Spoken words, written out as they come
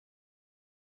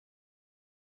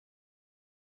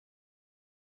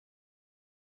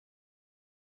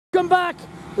Welcome back,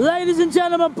 ladies and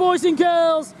gentlemen, boys and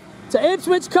girls, to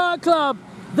Ipswich Kart Club,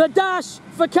 the Dash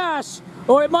for Cash,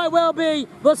 or it might well be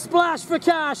the Splash for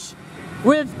Cash,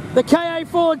 with the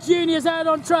ka4 juniors out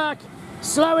on track.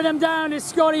 Slowing them down is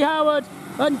Scotty Howard,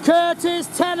 and Curtis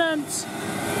Tennant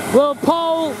will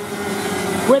pole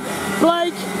with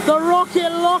Blake the Rocket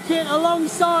Lockett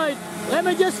alongside. Let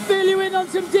me just fill you in on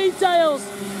some details.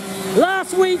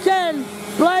 Last weekend,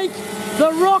 Blake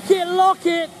the Rocket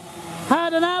Lockett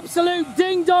had an absolute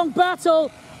ding-dong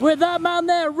battle with that man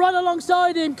there right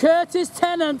alongside him, Curtis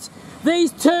Tennant.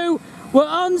 These two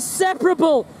were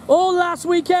inseparable all last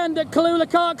weekend at ka4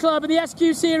 Kart Club in the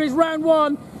SQ Series Round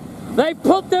 1. They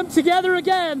put them together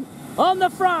again on the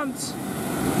front.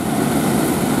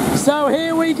 So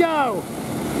here we go.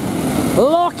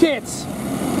 Lockett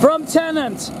from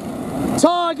Tennant.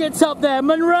 Target's up there,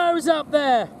 Monroe's up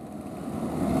there.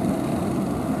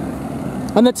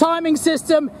 And the timing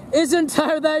system isn't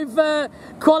how they've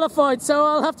qualified, so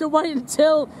I'll have to wait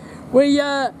until we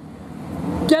get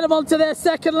them onto their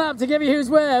second lap to give you who's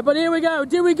where. But here we go,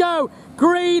 do we go?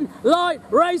 Green light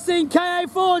racing,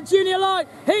 ka4 junior light,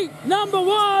 heat number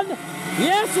 1.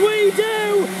 Yes we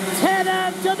do.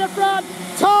 Tennant to the front,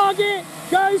 Target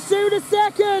goes through to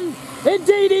second.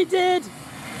 Indeed he did.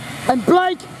 And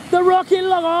Blake the Rocket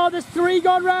Lockett, oh there's 3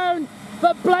 gone round,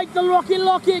 but Blake the Rocket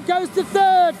Lockett goes to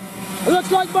 3rd.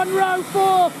 Looks like Monroe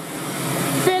 4th,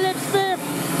 Phillips 5th,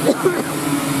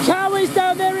 Cowie's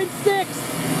down there in 6th.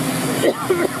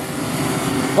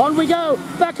 On we go,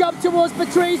 back up towards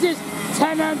Patrice's.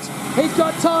 Tennant, he's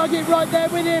got Target right there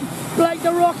with him. Blake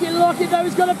the Rocket Lockett though,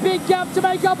 he's got a big gap to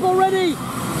make up already.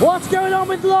 What's going on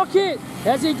with Lockett?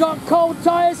 Has he got cold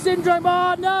tyre syndrome?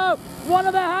 Oh no, one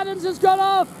of the Haddons has gone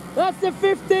off. That's the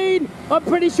 15, I'm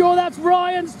pretty sure that's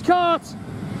Ryan's kart.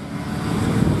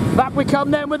 Back we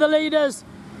come then with the leaders,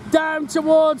 down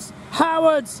towards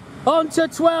Howard's, onto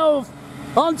 12,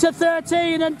 onto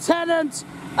 13, and Tennant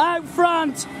out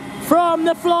front from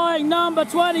the flying number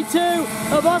 22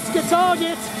 of Oscar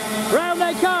Target. Round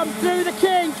they come through the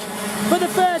kink for the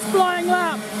first flying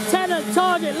lap. Tennant,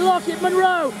 Target, Lockett,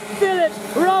 Monroe, Phillips,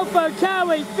 Rolfo,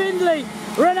 Cowie, Findlay,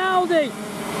 Rinaldi,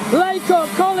 Laycock,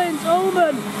 Collins,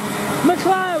 Ullman,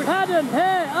 McLeod, Haddon,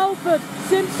 Hare, Alford,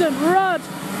 Simpson, Rudd,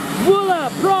 Wooler,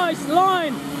 Price,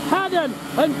 Line, Haddon,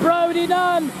 and Brodie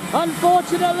Nunn,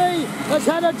 unfortunately, has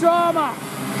had a drama.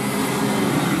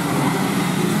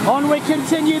 On we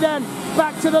continue then,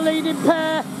 back to the leading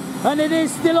pair, and it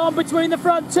is still on between the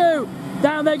front 2.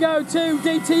 Down they go to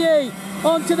DTE,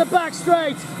 onto the back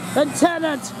straight, and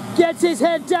Tennant gets his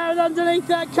head down underneath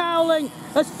that cowling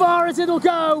as far as it'll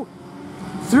go.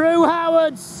 Through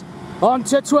Howard's,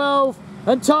 onto 12.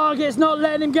 And Target's not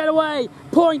letting him get away.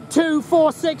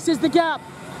 0.246 is the gap.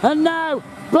 And now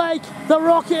Blake the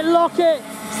Rocket Lockett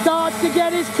starts to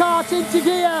get his kart into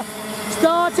gear,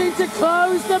 starting to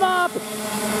close them up.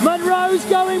 Monroe's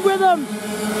going with them.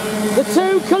 The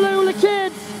 2 ka4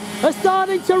 kids are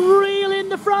starting to reel in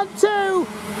the front 2.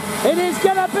 It is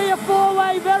going to be a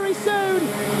 4-way very soon.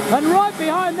 And right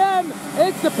behind them,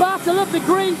 it's the battle of the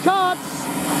green karts.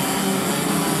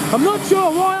 I'm not sure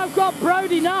why I've got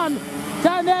Brodie Nunn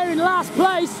down there in last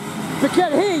place,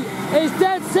 because he is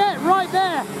dead set right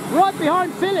there, right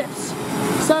behind Phillips.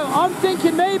 So I'm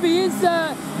thinking maybe his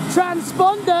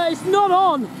transponder is not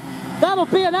on. That'll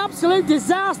be an absolute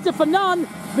disaster for Nunn,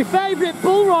 my favourite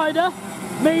bull rider.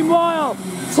 Meanwhile,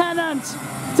 Tennant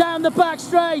down the back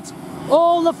straight.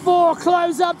 All the 4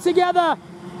 close up together.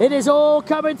 It is all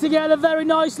coming together very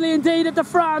nicely indeed at the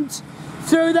front.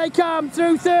 Through they come,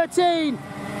 through 13.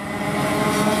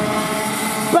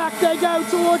 Back they go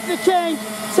towards the kink.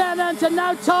 Tennant, and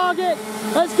now Target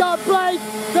has got Blake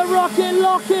the Rocket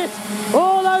Lockett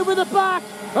all over the back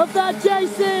of that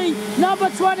JC number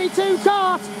 22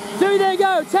 kart. Through they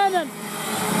go, Tennant.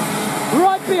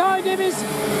 Right behind him is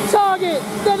Target,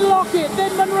 then Lockett,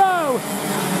 then Monroe.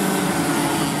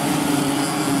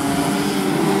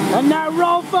 And now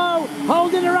Rolfo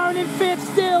holding her own in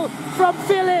 5th still from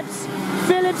Phillips.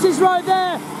 Phillips is right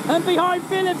there, and behind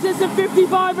Phillips is the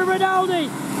 55 of Rinaldi.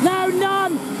 Now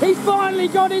Nunn, he's finally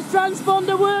got his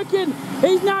transponder working.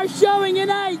 He's now showing in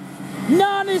 8th.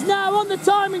 Nunn is now on the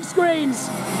timing screens.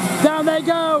 Down they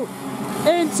go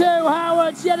into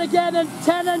Howard's yet again, and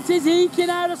Tennant is eking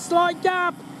out a slight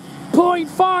gap.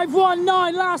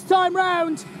 0.519 last time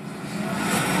round.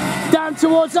 Down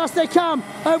towards us they come,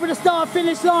 over the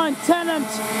start-finish line. Tennant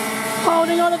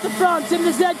holding on at the front in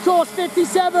the Z-Course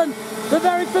 57, the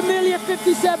very familiar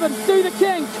 57, through the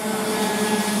kink.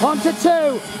 Onto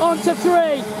 2, onto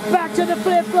 3, back to the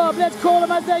flip-flop, let's call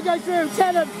them as they go through.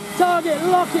 Tennant, Target,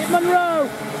 Lockett, Monroe,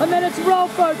 and then it's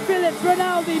Rolfo, Phillips,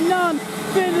 Rinaldi, Nunn,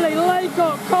 Findlay,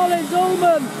 Laycock, Collins,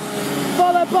 Ullman,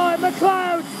 followed by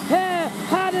McLeod, Hare,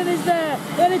 Haddon is there,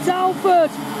 then it's Alford,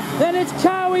 then it's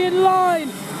Cowie in line,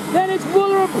 then it's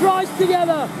Wooler and Price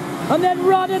together, and then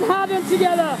Rudd and Haddon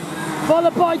together,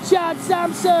 followed by Chad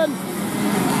Sampson.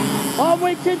 On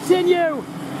we continue.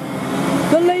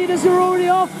 The leaders are already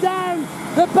off down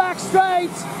the back straight.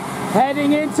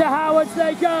 Heading into Howards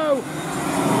they go.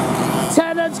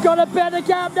 Tennant's got a better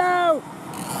gap now.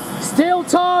 Still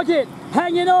Target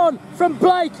hanging on from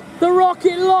Blake, the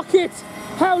Rocket Lockett.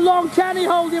 How long can he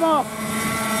hold him off?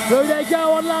 Through they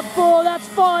go on lap 4, that's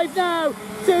 5 now.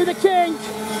 Through the kink.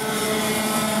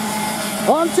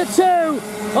 On to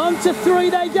 2, on to 3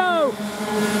 they go.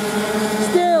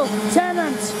 Still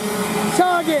Tennant,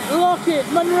 Target, Lockett,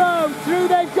 Monroe, through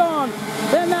they've gone.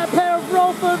 Then that pair of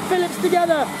Rolfe and Phillips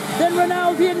together. Then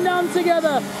Rinaldi and Nunn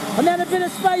together. And then a bit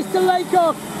of space to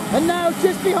Laycock. And now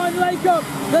just behind Laycock,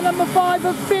 the number 5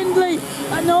 of Findlay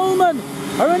and Ullman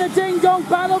are in a ding-dong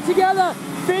battle together.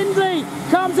 Findlay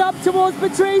comes up towards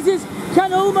Patrice's.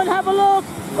 Can Ullman have a look?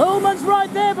 Ullman's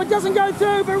right there but doesn't go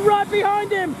through, but right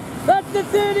behind him, that's the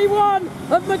 31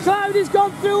 of McLeod. Has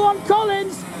gone through on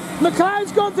Collins.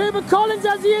 McLeod's gone through, but Collins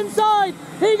has the inside.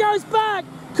 He goes back.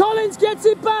 Collins gets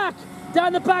it back.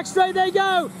 Down the back straight they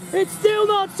go. It's still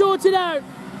not sorted out.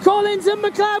 Collins and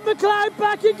McLeod. McLeod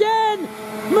back again.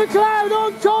 McLeod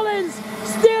on Collins.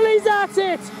 Still he's at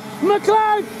it.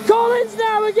 McLeod. Collins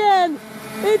now again.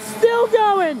 It's still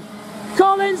going.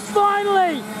 Collins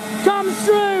finally comes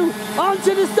through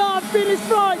onto the start-finish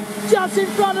strike, just in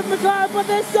front of McLeod, but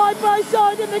they're side by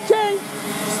side in the kink.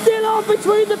 Still on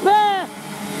between the pair,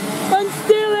 and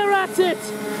still they're at it.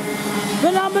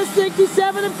 The number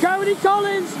 67 of Cody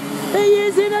Collins, he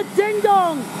is in a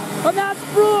ding-dong, and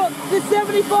that's brought the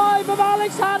 75 of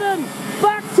Alex Haddon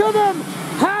back to them.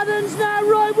 Haddon's now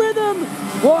right with them.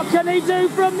 What can he do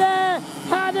from there?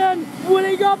 Haddon, will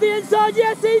he go up the inside?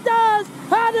 Yes, he does.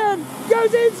 Haddon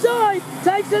goes inside,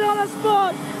 takes it on a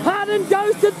spot. Haddon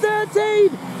goes to 13.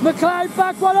 McLeod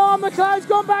back one on. McLeod's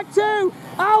gone back 2.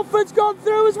 Alford's gone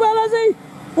through as well, has he?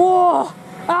 Oh,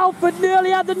 Alford nearly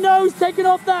had the nose taken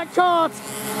off that cart.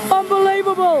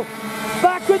 Unbelievable.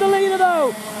 Back with the leader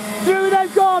though. Through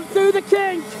they've gone, through the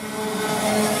kink.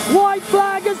 White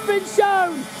flag has been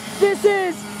shown. This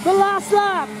is the last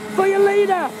lap for your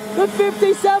leader, the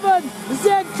 57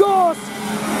 Z Course,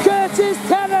 Curtis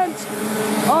Tennant.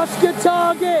 Oscar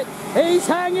Target, he's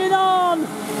hanging on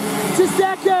to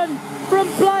second from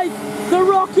Blake, the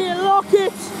Rocket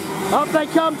Lockett. Up they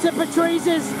come to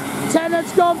Patrice's.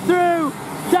 Tennant's gone through.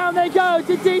 Down they go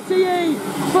to DTE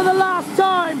for the last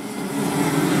time.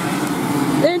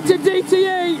 Into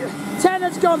DTE.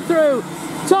 Tennant's gone through.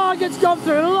 Target's gone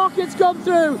through. Lockett's gone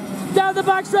through. Down the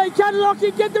back straight, can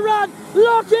Lockett get the run?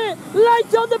 Lockett,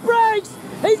 late on the brakes.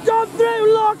 He's gone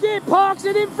through. Lockett parks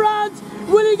it in front.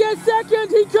 Will he get second?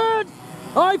 He could.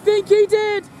 I think he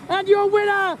did. And your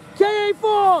winner,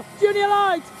 ka4 Junior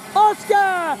Light,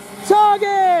 Oscar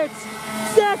Target.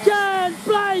 Second,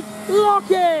 Blake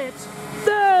Lockett.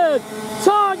 Third,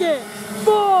 Target.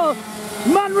 Fourth,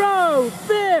 Monroe.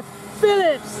 Fifth,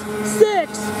 Phillips.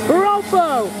 Sixth,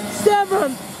 Rolfo.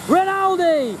 Seventh,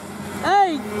 Rinaldi.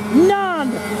 8, Nunn,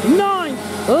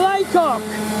 9th, Laycock,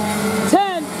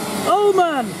 10th,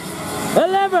 Ullman,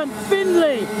 11th,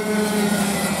 Findlay,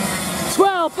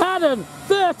 12th, Haddon,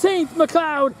 13th,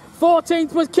 McLeod,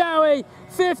 14th was Cowie,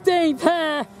 15th,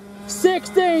 Hare,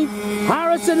 16th,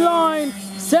 Harrison Line,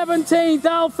 17th,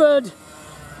 Alford,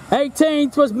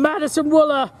 18th was Madison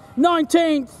Wooler,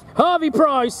 19th, Harvey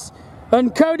Price,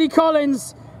 and Cody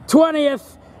Collins,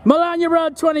 20th, Melania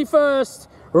Rudd, 21st,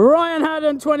 Ryan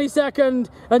Haddon 22nd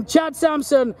and Chad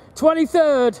Sampson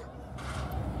 23rd.